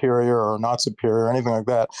superior or not superior or anything like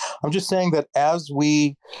that. I'm just saying that as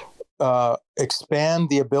we expand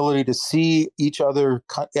the ability to see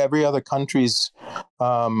every other country's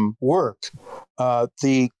work,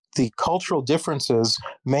 the cultural differences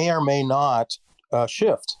may or may not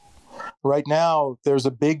shift. Right now, there's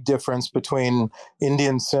a big difference between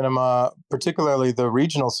Indian cinema, particularly the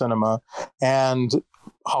regional cinema, and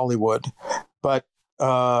Hollywood. But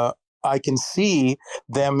I can see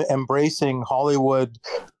them embracing Hollywood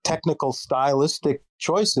technical, stylistic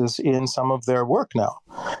choices in some of their work now.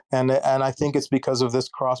 And I think it's because of this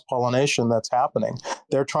cross-pollination that's happening.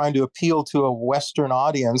 They're trying to appeal to a Western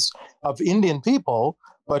audience of Indian people,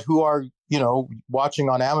 but who are, watching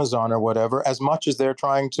on Amazon or whatever, as much as they're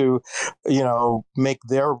trying to, make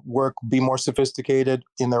their work be more sophisticated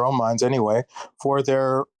in their own minds anyway, for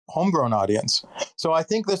their homegrown audience. So I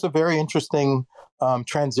think there's a very interesting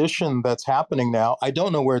transition that's happening now. I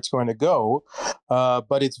don't know where it's going to go,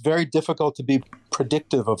 but it's very difficult to be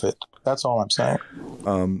predictive of it. That's all I'm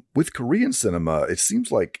saying. With Korean cinema, it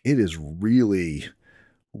seems like it is really,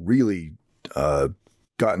 really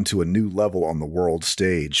gotten to a new level on the world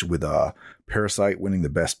stage, with Parasite winning the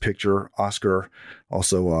Best Picture Oscar.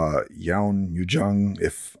 Also, Yeon Yoo-jung,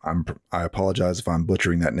 I apologize if I'm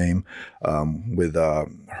butchering that name, with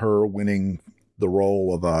her winning the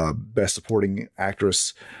role of Best Supporting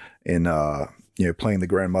Actress in playing the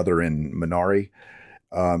grandmother in Minari.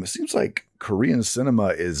 It seems like Korean cinema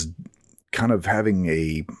is kind of having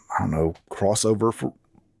a crossover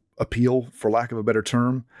appeal, for lack of a better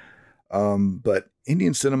term. But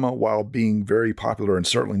Indian cinema, while being very popular and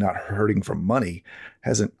certainly not hurting from money,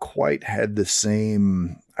 hasn't quite had the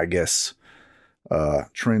same, I guess,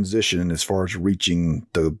 transition as far as reaching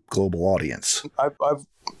the global audience. I've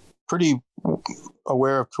pretty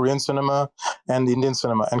aware of Korean cinema and Indian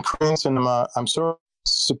cinema, and Korean cinema, I'm sorry,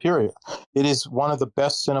 superior. It is one of the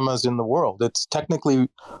best cinemas in the world. It's technically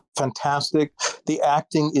fantastic. The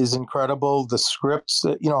acting is incredible. The scripts,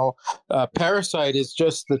 Parasite is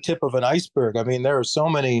just the tip of an iceberg. I mean, there are so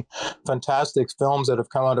many fantastic films that have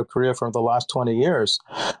come out of Korea from the last 20 years.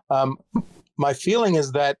 My feeling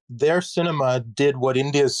is that their cinema did what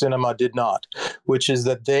India's cinema did not, which is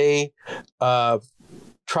that they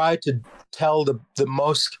tried to tell the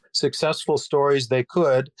most successful stories they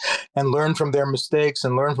could and learn from their mistakes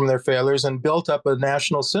and learn from their failures, and built up a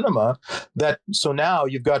national cinema so now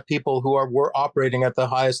you've got people who were operating at the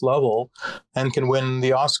highest level and can win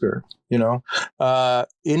the Oscar.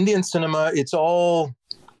 Indian cinema, it's all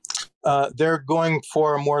they're going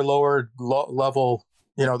for a more lower level.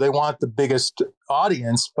 They want the biggest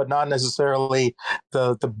audience, but not necessarily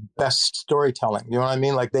the best storytelling. You know what I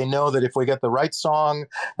mean? Like, they know that if we get the right song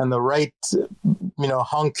and the right,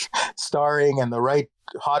 hunk starring and the right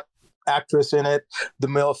hot actress in it,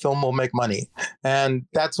 the film will make money. And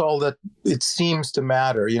that's all that it seems to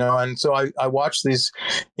matter, And so I watch these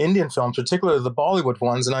Indian films, particularly the Bollywood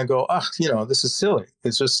ones, and I go, this is silly.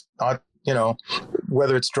 It's just not,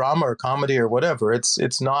 whether it's drama or comedy or whatever,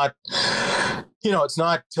 it's not it's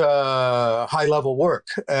not high level work,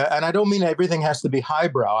 and I don't mean everything has to be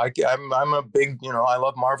highbrow. I'm a big, I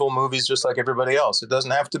love Marvel movies just like everybody else. It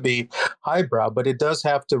doesn't have to be highbrow, but it does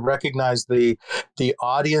have to recognize the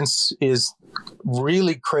audience is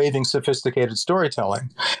really craving sophisticated storytelling,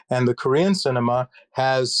 and the Korean cinema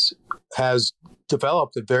has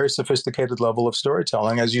developed a very sophisticated level of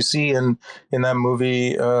storytelling, as you see in that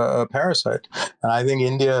movie Parasite. And I think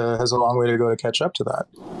India has a long way to go to catch up to that.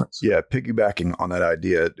 Yeah, piggybacking on that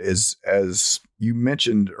idea is, as you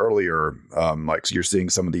mentioned earlier, like, so you're seeing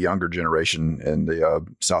some of the younger generation in the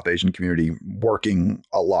South Asian community working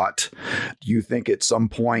a lot. Do you think at some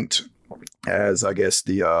point, as I guess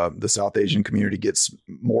the South Asian community gets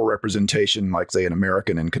more representation, like say in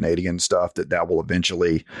American and Canadian stuff, that will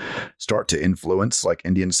eventually start to influence like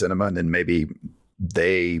Indian cinema, and then maybe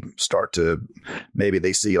they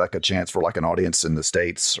see like a chance for like an audience in the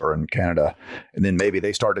States or in Canada, and then maybe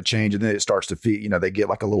they start to change, and then it starts to they get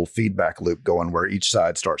like a little feedback loop going where each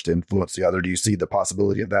side starts to influence the other. Do you see the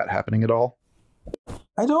possibility of that happening at all?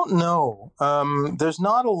 I don't know. There's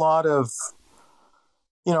not a lot of,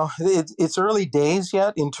 it's early days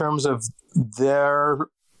yet in terms of their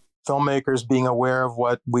filmmakers being aware of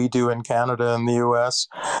what we do in Canada and the US,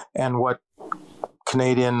 and what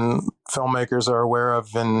Canadian filmmakers are aware of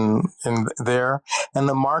in there. And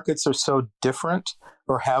the markets are so different,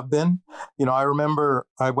 or have been. I remember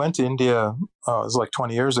I went to India, it was like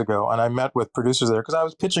 20 years ago, and I met with producers there because I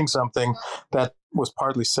was pitching something that was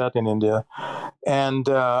partly set in India. And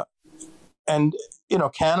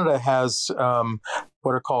Canada has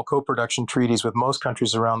what are called co-production treaties with most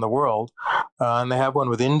countries around the world, and they have one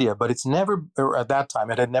with India, but it's never, or at that time,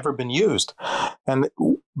 it had never been used, and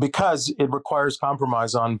because it requires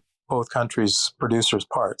compromise on both countries' producers'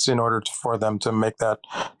 parts in order for them to make that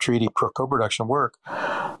treaty co-production work.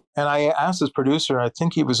 And I asked this producer, I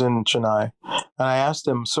think he was in Chennai, and I asked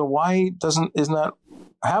him, so why isn't that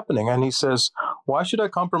happening? And he says, why should I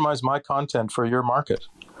compromise my content for your market?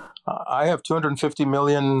 I have 250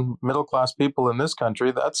 million middle-class people in this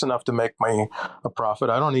country. That's enough to make me a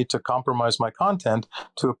profit. I don't need to compromise my content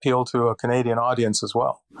to appeal to a Canadian audience as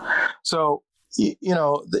well. So,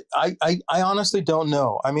 I honestly don't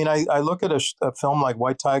know. I mean, I look at a film like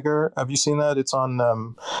White Tiger. Have you seen that? It's on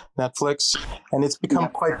Netflix, and it's become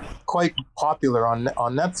quite popular on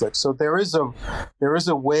Netflix. So there is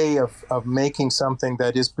a way of making something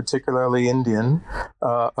that is particularly Indian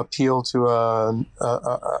appeal to an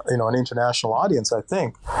international audience, I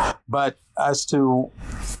think. But as to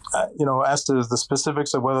the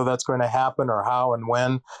specifics of whether that's going to happen or how and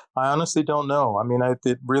when, I honestly don't know. I mean,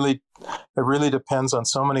 it really depends on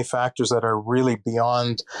so many factors that are really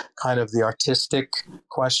beyond kind of the artistic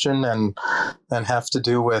question, and have to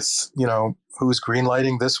do with, who's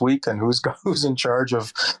greenlighting this week and who's in charge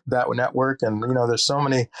of that network. And, there's so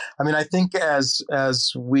many. I mean, I think as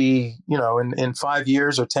we, in 5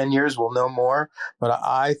 years or 10 years, we'll know more, but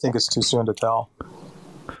I think it's too soon to tell.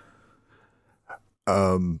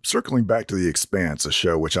 Circling back to The Expanse, a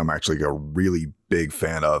show which I'm actually a really big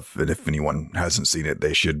fan of, and if anyone hasn't seen it,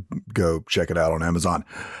 they should go check it out on Amazon.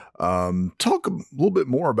 Talk a little bit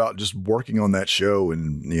more about just working on that show,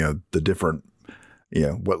 and the different,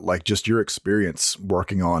 what, like, just your experience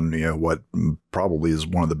working on what probably is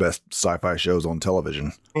one of the best sci-fi shows on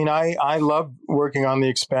television. I mean, I love working on The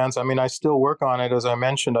Expanse. I mean, I still work on it. As I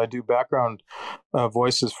mentioned, I do background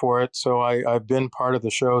voices for it. So I've been part of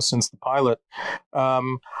the show since the pilot.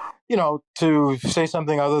 To say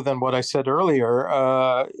something other than what I said earlier,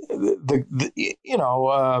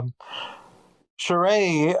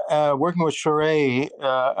 Sheree, working with Sheree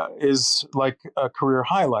is like a career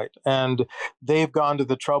highlight, and they've gone to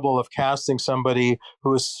the trouble of casting somebody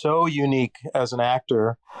who is so unique as an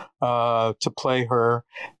actor to play her,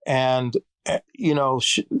 and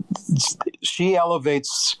she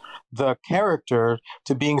elevates the character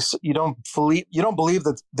to being, you don't believe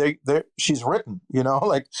that she's written,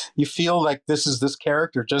 like you feel like this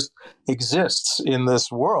character just exists in this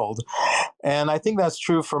world. And I think that's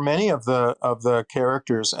true for many of the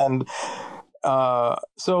characters. And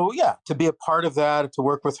to be a part of that, to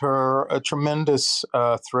work with her, a tremendous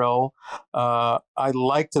thrill. I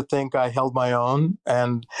like to think I held my own.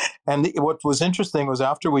 And what was interesting was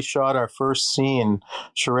after we shot our first scene,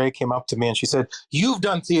 Sheree came up to me and she said, "You've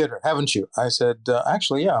done theater, haven't you?" I said,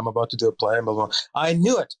 "Actually, yeah, I'm about to do a play." I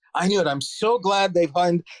knew it. I'm so glad they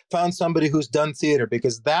found somebody who's done theater,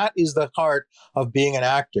 because that is the heart of being an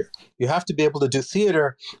actor. You have to be able to do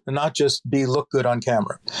theater and not just look good on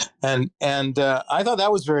camera. And I thought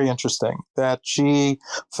that was very interesting, that she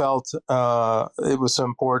felt it was so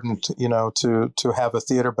important, to have a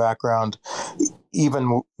theater background.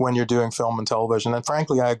 even when you're doing film and television. And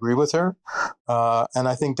frankly, I agree with her. And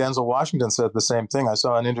I think Denzel Washington said the same thing. I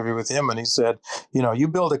saw an interview with him and he said, you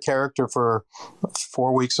build a character for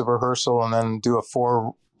 4 weeks of rehearsal and then do a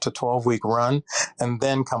 4 to 12-week run and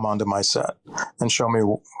then come onto my set and show me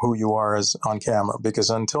who you are as on camera. Because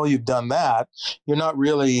until you've done that, you're not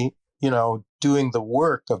really, doing the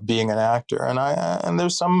work of being an actor. And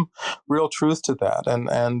there's some real truth to that.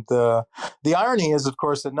 And the irony is, of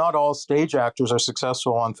course, that not all stage actors are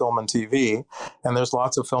successful on film and TV. And there's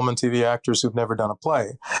lots of film and TV actors who've never done a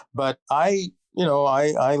play. But I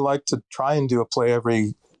like to try and do a play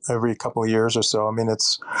every couple of years or so. I mean,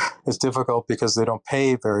 it's difficult because they don't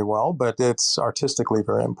pay very well, but it's artistically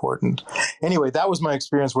very important. Anyway, that was my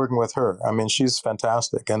experience working with her. I mean, she's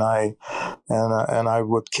fantastic, and I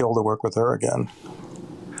would kill to work with her again.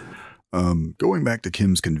 Going back to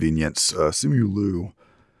Kim's Convenience, Simu Liu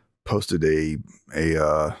posted a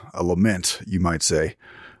lament, you might say,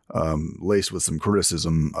 laced with some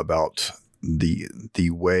criticism about the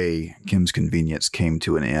way Kim's Convenience came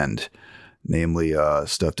to an end. Namely,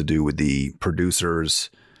 stuff to do with the producers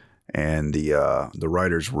and the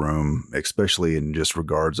writers' room, especially in just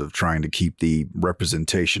regards of trying to keep the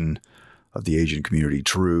representation of the Asian community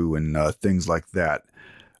true and things like that.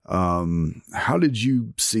 How did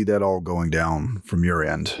you see that all going down from your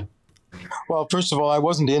end? Well, first of all, I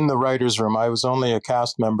wasn't in the writers' room. I was only a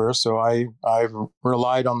cast member, so I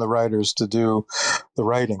relied on the writers to do the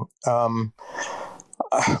writing.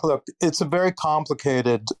 Look, it's a very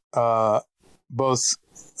complicated, both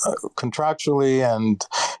contractually and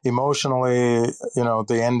emotionally,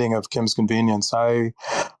 the ending of Kim's Convenience. I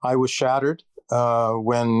was shattered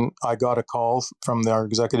when I got a call from our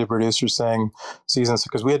executive producer saying season 6,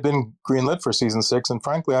 because we had been greenlit for season 6, and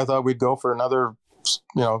frankly, I thought we'd go for another,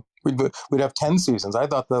 we'd have 10 seasons. I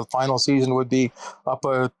thought the final season would be up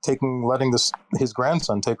letting his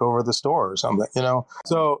grandson take over the store or something,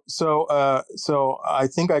 So I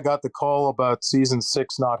think I got the call about season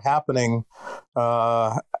 6 not happening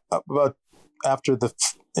about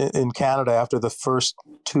in Canada after the first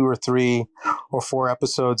 2 or 3 or 4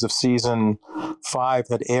 episodes of season 5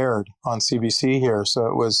 had aired on CBC here. So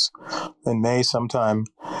it was in May sometime.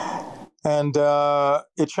 And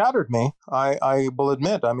it shattered me, I will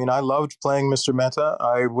admit. I mean, I loved playing Mr. Metha.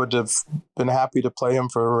 I would have been happy to play him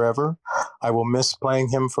forever. I will miss playing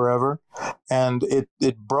him forever. And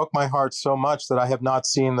it broke my heart so much that I have not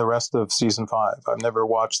seen the rest of season 5. I've never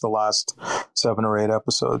watched the last 7 or 8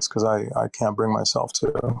 episodes because I can't bring myself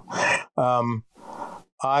to.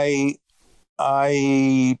 I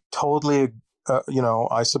totally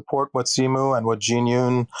I support what Simu and what Jin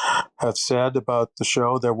Yoon have said about the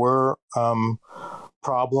show. There were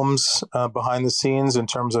problems behind the scenes in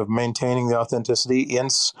terms of maintaining the authenticity.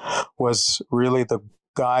 Ince was really the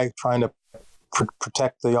guy trying to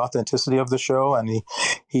protect the authenticity of the show, and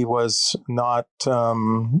he was not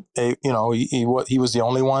he was the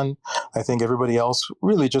only one. I think everybody else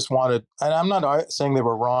really just wanted, and I'm not saying they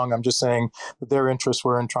were wrong, I'm just saying that their interests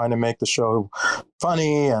were in trying to make the show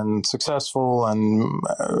funny and successful and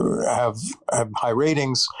have high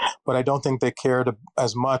ratings, but I don't think they cared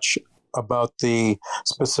as much about the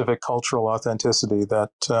specific cultural authenticity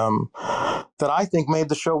that I think made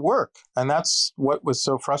the show work. And that's what was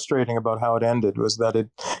so frustrating about how it ended, was that it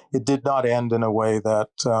did not end in a way that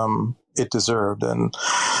it deserved. And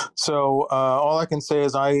so all I can say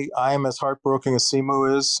is I am as heartbroken as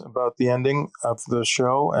Simu is about the ending of the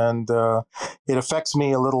show. And it affects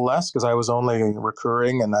me a little less because I was only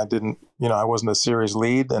recurring and I didn't, I wasn't a series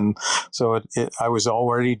lead. And so I was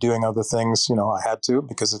already doing other things, I had to,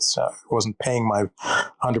 because it wasn't paying my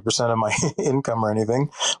 100% of my income or anything.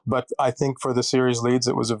 But I think for the series leads,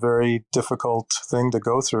 it was a very difficult thing to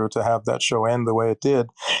go through to have that show end the way it did.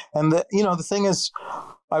 And the thing is,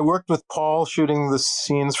 I worked with Paul shooting the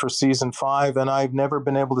scenes for season 5, and I've never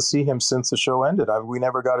been able to see him since the show ended. We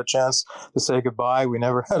never got a chance to say goodbye. We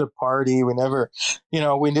never had a party. We never,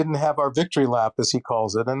 we didn't have our victory lap, as he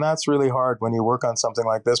calls it. And that's really hard when you work on something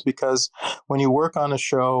like this, because when you work on a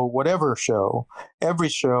show, whatever show, every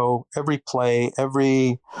play,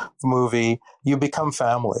 every movie, you become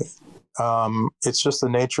family. It's just the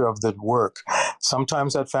nature of the work.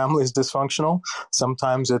 Sometimes that family is dysfunctional.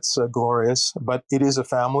 Sometimes it's glorious, but it is a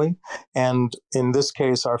family. And in this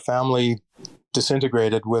case, our family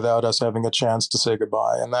disintegrated without us having a chance to say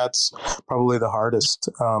goodbye. And that's probably the hardest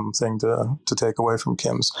thing to take away from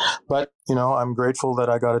Kim's. But, I'm grateful that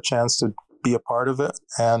I got a chance to be a part of it,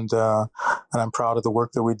 and I'm proud of the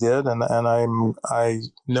work that we did, and I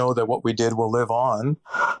know that what we did will live on.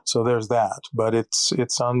 So there's that. But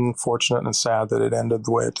it's unfortunate and sad that it ended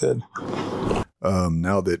the way it did.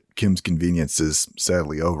 Now that Kim's Convenience is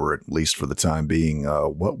sadly over, at least for the time being,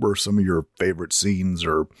 what were some of your favorite scenes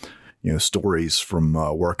or, stories from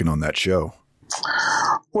working on that show?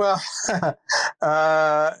 Well,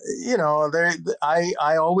 I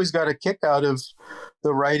always got a kick out of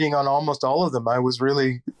the writing on almost all of them. I was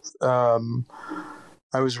really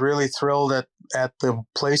thrilled at the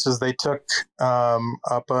places they took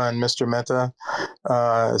Appa and Mr. Metha,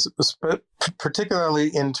 particularly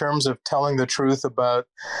in terms of telling the truth about,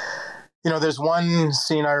 there's one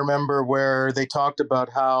scene I remember where they talked about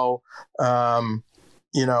how,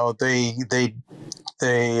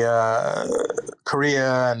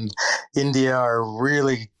 Korea and India are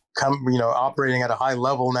really operating at a high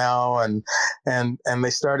level now, and they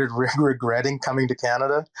started regretting coming to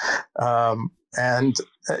Canada.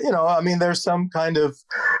 There's some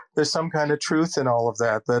kind of truth in all of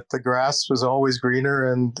that the grass was always greener,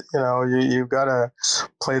 and you've got to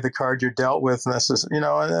play the card you're dealt with, and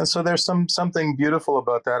so there's something beautiful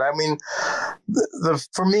about that. I mean,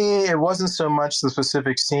 for me, it wasn't so much the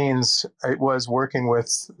specific scenes, it was working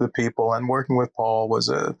with the people, and working with Paul was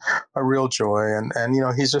a real joy, and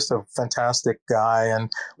he's just a fantastic guy,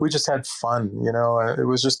 and we just had fun. It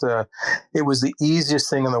was the easiest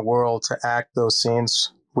thing in the world to act those scenes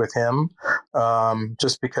with him,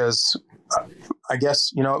 just because I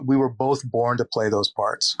guess we were both born to play those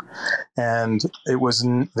parts, and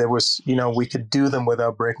we could do them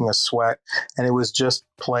without breaking a sweat, and it was just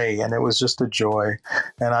play, and it was just a joy,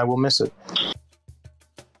 and I will miss it.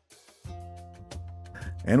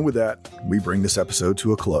 And with that, we bring this episode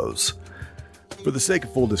to a close. For the sake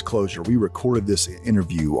of full disclosure, we recorded this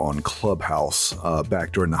interview on Clubhouse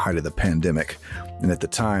back during the height of the pandemic. And at the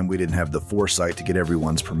time, we didn't have the foresight to get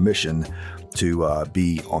everyone's permission to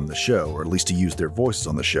be on the show, or at least to use their voices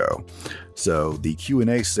on the show. So the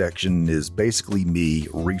Q&A section is basically me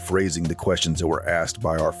rephrasing the questions that were asked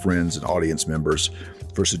by our friends and audience members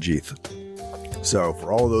for Sugith. So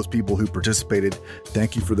for all of those people who participated,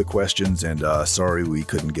 thank you for the questions, and sorry we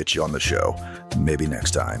couldn't get you on the show. Maybe next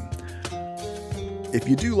time. If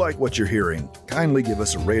you do like what you're hearing, kindly give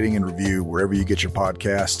us a rating and review wherever you get your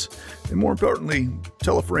podcasts. And more importantly,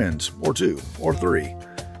 tell a friend, or two, or three.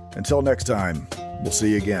 Until next time, we'll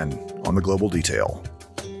see you again on The Global Detail.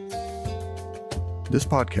 This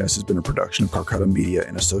podcast has been a production of Karkata Media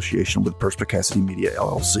in association with Perspicacity Media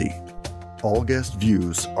LLC. All guest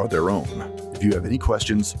views are their own. If you have any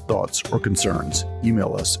questions, thoughts, or concerns,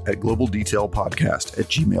 email us at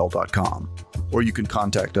globaldetailpodcast@gmail.com. Or you can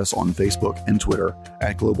contact us on Facebook and Twitter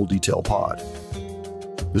at Global Detail Pod.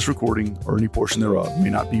 This recording, or any portion thereof, may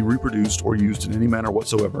not be reproduced or used in any manner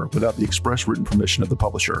whatsoever without the express written permission of the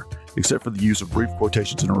publisher, except for the use of brief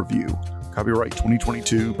quotations in a review. Copyright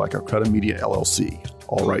 2022 by Karkata Media LLC.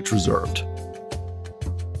 All rights reserved.